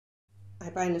I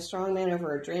bind the strong man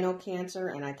over adrenal cancer,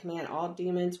 and I command all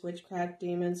demons, witchcraft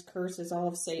demons, curses, all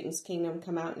of Satan's kingdom,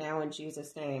 come out now in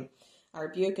Jesus' name. I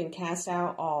rebuke and cast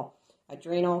out all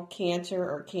adrenal cancer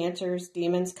or cancers,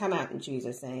 demons, come out in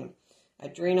Jesus' name.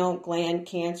 Adrenal gland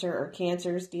cancer or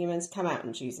cancers, demons, come out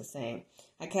in Jesus' name.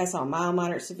 I cast all mild,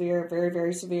 moderate, severe, very,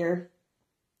 very severe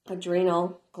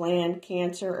adrenal gland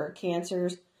cancer or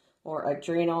cancers or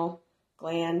adrenal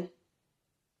gland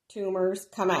tumors,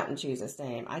 come out in Jesus'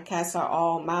 name. I cast out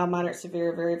all mild, moderate,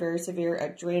 severe, very, very severe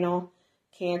adrenal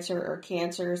cancer or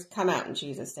cancers, come out in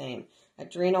Jesus' name.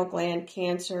 Adrenal gland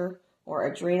cancer or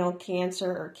adrenal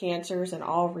cancer or cancers and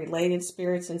all related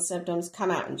spirits and symptoms, come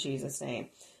out in Jesus' name.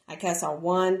 I cast out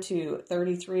 1 to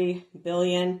 33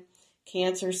 billion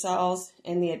cancer cells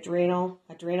in the adrenal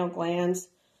glands,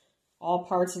 all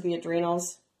parts of the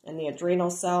adrenals and the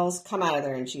adrenal cells, come out of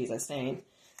there in Jesus' name.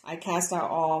 I cast out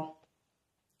all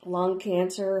lung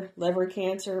cancer, liver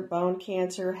cancer, bone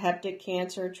cancer, hepatic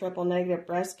cancer, triple negative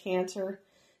breast cancer,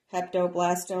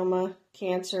 hepatoblastoma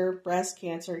cancer, breast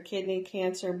cancer, kidney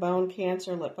cancer, bone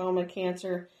cancer, lymphoma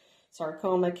cancer,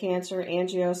 sarcoma cancer,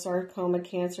 angiosarcoma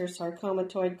cancer,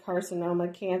 sarcomatoid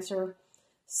carcinoma cancer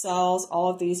cells, all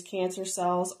of these cancer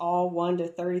cells, all 1 to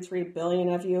 33 billion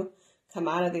of you, come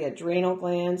out of the adrenal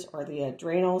glands or the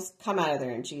adrenals, come out of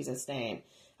there in Jesus' name.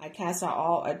 I cast out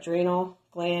all adrenal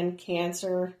gland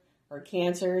cancer or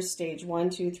cancers, stage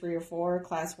 1, 2, 3, or 4,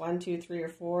 class 1, 2, 3, or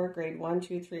 4, grade 1,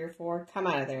 2, 3, or 4, come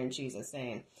out of there in Jesus'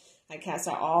 name. I cast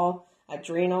out all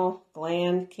adrenal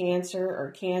gland cancer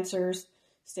or cancers,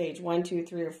 stage 1, 2,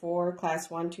 3, or 4, class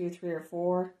 1, 2, 3, or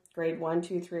 4, grade 1,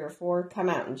 2, 3, or 4, come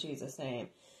out in Jesus' name.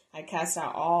 I cast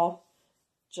out all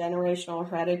generational,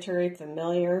 hereditary,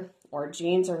 familiar, or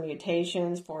genes or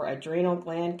mutations for adrenal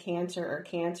gland cancer or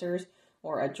cancers,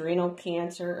 or adrenal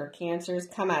cancer or cancers,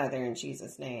 come out of there in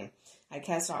Jesus' name. I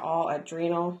cast out all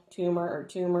adrenal tumor or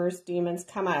tumors, demons,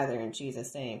 come out of there in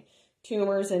Jesus' name.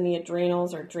 Tumors in the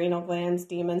adrenals or adrenal glands,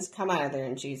 demons, come out of there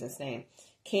in Jesus' name.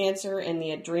 Cancer in the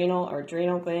adrenal or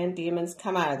adrenal gland, demons,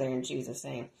 come out of there in Jesus'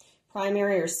 name.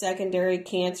 Primary or secondary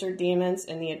cancer demons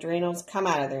in the adrenals, come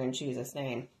out of there in Jesus'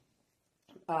 name.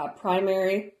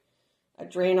 Primary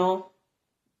adrenal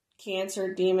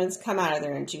cancer demons, come out of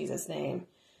there in Jesus' name.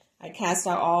 I cast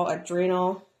out all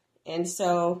adrenal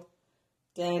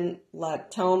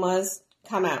insulinoliptomas,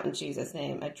 come out in Jesus'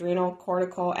 name. Adrenal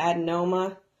cortical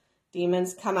adenoma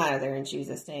demons, come out of there in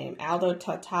Jesus' name.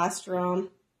 Aldotestosterone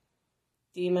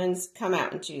demons, come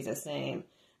out in Jesus' name.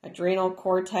 Adrenal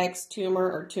cortex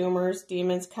tumor or tumors,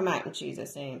 demons, come out in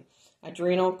Jesus' name.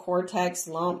 Adrenal cortex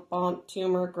lump, bump,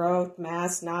 tumor, growth,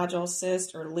 mass, nodule,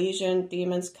 cyst, or lesion,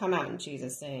 demons, come out in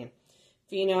Jesus' name.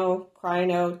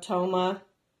 Phenocrinotoma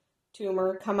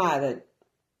tumor, come out of the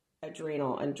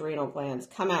adrenal glands,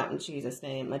 come out in Jesus'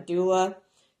 name. Medulla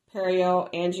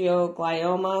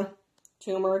perioangioglioma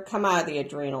tumor, come out of the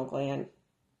adrenal gland,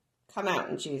 come out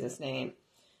in Jesus' name.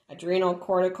 Adrenal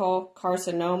cortical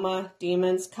carcinoma,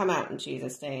 demons, come out in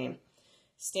Jesus' name.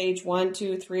 Stage 1,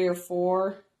 2, 3, or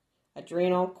 4,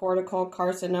 adrenal cortical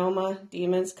carcinoma,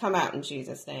 demons, come out in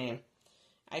Jesus' name.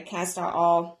 I cast out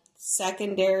all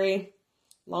secondary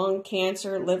lung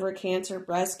cancer, liver cancer,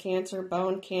 breast cancer,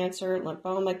 bone cancer,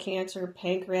 lymphoma cancer,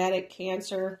 pancreatic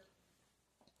cancer,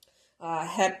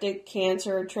 hepatic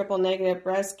cancer, triple negative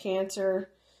breast cancer,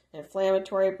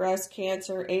 inflammatory breast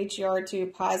cancer,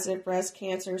 HER2 positive breast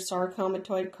cancer,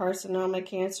 sarcomatoid carcinoma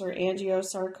cancer,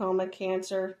 angiosarcoma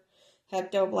cancer,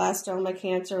 hepatoblastoma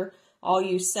cancer, all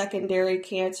you secondary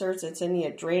cancers, it's in the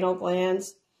adrenal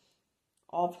glands,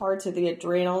 all parts of the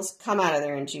adrenals, come out of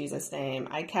there in Jesus' name.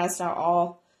 I cast out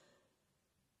all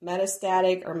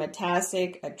metastatic or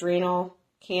metastatic adrenal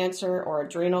cancer or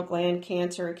adrenal gland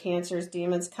cancer or cancers,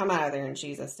 demons, come out of there in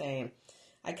Jesus' name.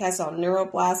 I cast out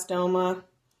neuroblastoma,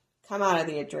 come out of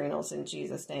the adrenals in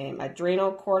Jesus' name.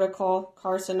 Adrenal cortical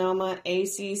carcinoma,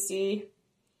 ACC,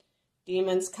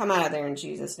 demons, come out of there in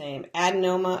Jesus' name.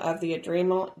 Adenoma of the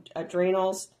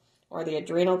adrenals or the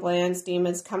adrenal glands,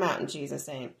 demons, come out in Jesus'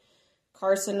 name.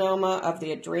 Carcinoma of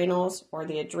the adrenals or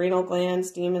the adrenal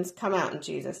glands, demons, come out in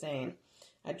Jesus' name.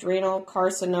 Adrenal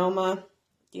carcinoma,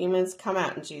 demons, come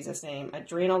out in Jesus' name.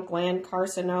 Adrenal gland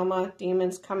carcinoma,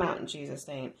 demons, come out in Jesus'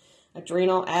 name.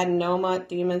 Adrenal adenoma,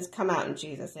 demons, come out in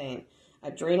Jesus' name.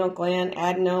 Adrenal gland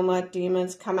adenoma,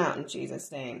 demons, come out in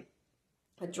Jesus' name.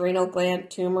 Adrenal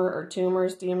gland tumor or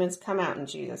tumors, demons, come out in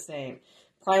Jesus' name.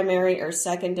 Primary or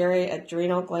secondary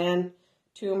adrenal gland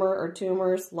tumor or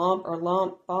tumors, lump or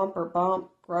lump, bump or bump,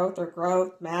 growth or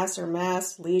growth, mass or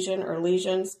mass, lesion or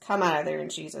lesions, come out of there in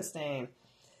Jesus' name.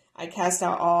 I cast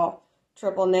out all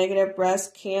triple negative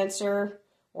breast cancer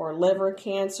or liver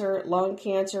cancer, lung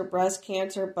cancer, breast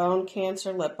cancer, bone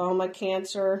cancer, lymphoma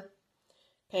cancer,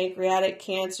 pancreatic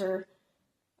cancer,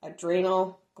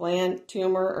 adrenal gland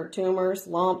tumor or tumors,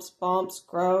 lumps, bumps,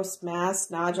 growths, mass,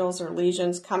 nodules, or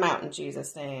lesions come out in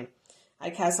Jesus' name. I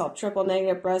cast all triple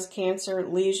negative breast cancer,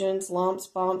 lesions, lumps,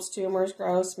 bumps, tumors,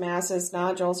 growths, masses,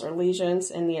 nodules, or lesions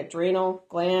in the adrenal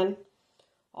gland.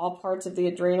 All parts of the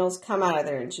adrenals come out of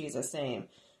there in Jesus' name.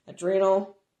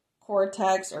 Adrenal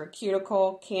cortex or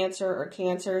cuticle cancer or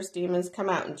cancers, demons come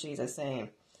out in Jesus' name.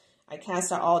 I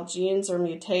cast out all genes or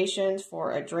mutations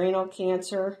for adrenal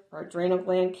cancer or adrenal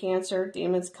gland cancer,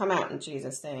 demons come out in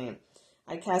Jesus' name.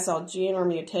 I cast all gene or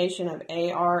mutation of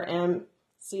ARMC5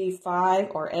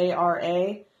 or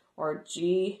ARA or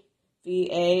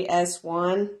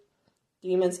GVAS1,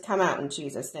 demons come out in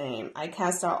Jesus' name. I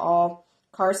cast out all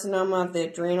carcinoma of the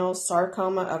adrenals,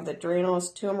 sarcoma of the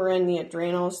adrenals, tumor in the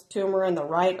adrenals, tumor in the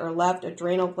right or left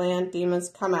adrenal gland, demons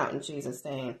come out in Jesus'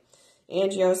 name.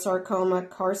 Angiosarcoma,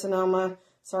 carcinoma,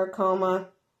 sarcoma,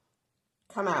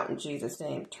 come out in Jesus'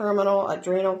 name. Terminal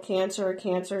adrenal cancer or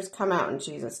cancers, come out in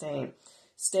Jesus' name.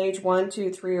 Stage 1,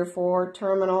 2, 3, or 4,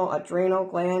 terminal adrenal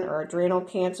gland or adrenal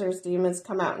cancers, demons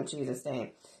come out in Jesus'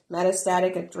 name.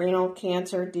 Metastatic adrenal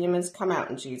cancer, demons come out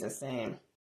in Jesus' name.